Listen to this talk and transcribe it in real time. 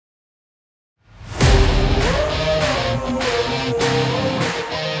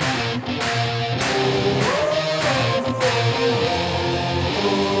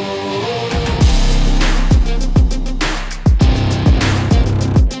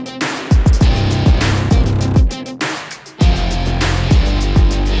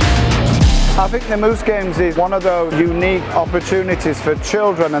I think the Moose Games is one of those unique opportunities for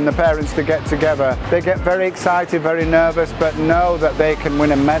children and the parents to get together. They get very excited, very nervous, but know that they can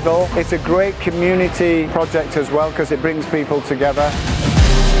win a medal. It's a great community project as well because it brings people together.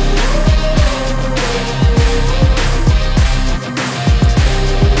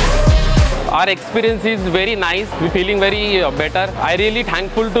 Our experience is very nice. We're feeling very better. I really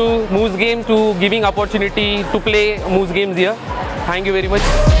thankful to Moose Games to giving opportunity to play Moose Games here. Thank you very much.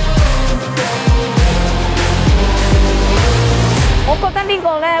 我覺得呢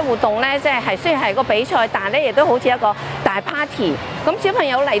個活動即係雖然係個比賽，但係亦都好似一個大 party。咁小朋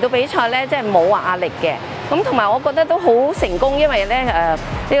友嚟到比賽即係冇話壓力嘅。咁同埋我覺得都好成功，因為呢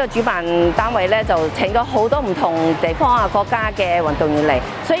個主辦單位就請咗好多唔同地方啊國家嘅運動員嚟，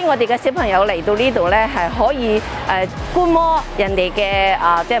所以我哋嘅小朋友嚟到呢度係可以觀摩人哋嘅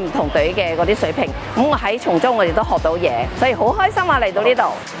即係唔同隊嘅嗰啲水平。咁我喺從中我哋都學到嘢，所以好開心啊嚟到呢度。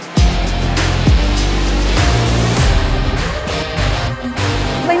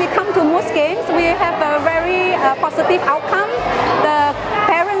 When we come to Moose Games, we have a very positive outcome. The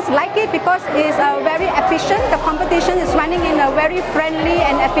parents like it because it's very efficient. The competition is running in a very friendly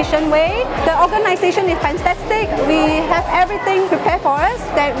and efficient way. The organization is fantastic. We have everything prepared for us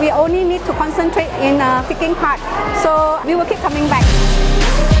that we only need to concentrate in taking part. So we will keep coming back.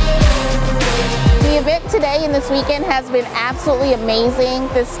 The event today and this weekend has been absolutely amazing.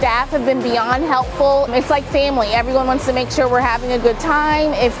 The staff have been beyond helpful. It's like family. Everyone wants to make sure we're having a good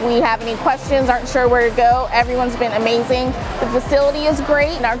time. If we have any questions, aren't sure where to go, everyone's been amazing. The facility is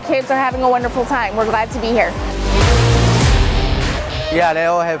great and our kids are having a wonderful time. We're glad to be here. Yeah, they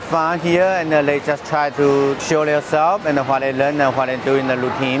all have fun here and they just try to show themselves and what they learn and what they do in the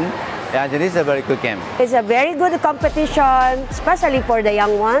routine. Yeah, it is a very good game. It's a very good competition, especially for the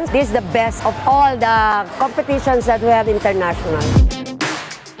young ones. This is the best of all the competitions that we have international.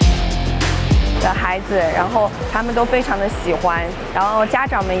 的孩子，然后他们都非常的喜欢，然后家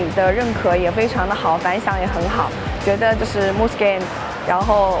长们的认可也非常的好，反响也很好，觉得就是 Moose Game， 然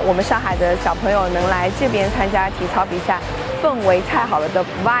后我们上海的小朋友能来这边参加体操比赛，氛围太好了，the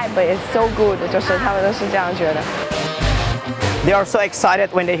vibe is so good， 就是他们都是这样觉得。 They are so excited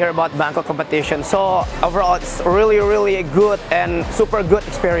when they hear about Bangkok competition. So overall, it's really a good and super good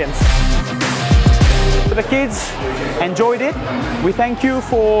experience. The kids enjoyed it. We thank you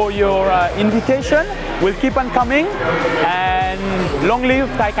for your invitation. We'll keep on coming and long live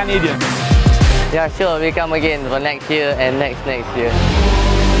Thai Canadian. Yeah, sure. We come again for next year and next year.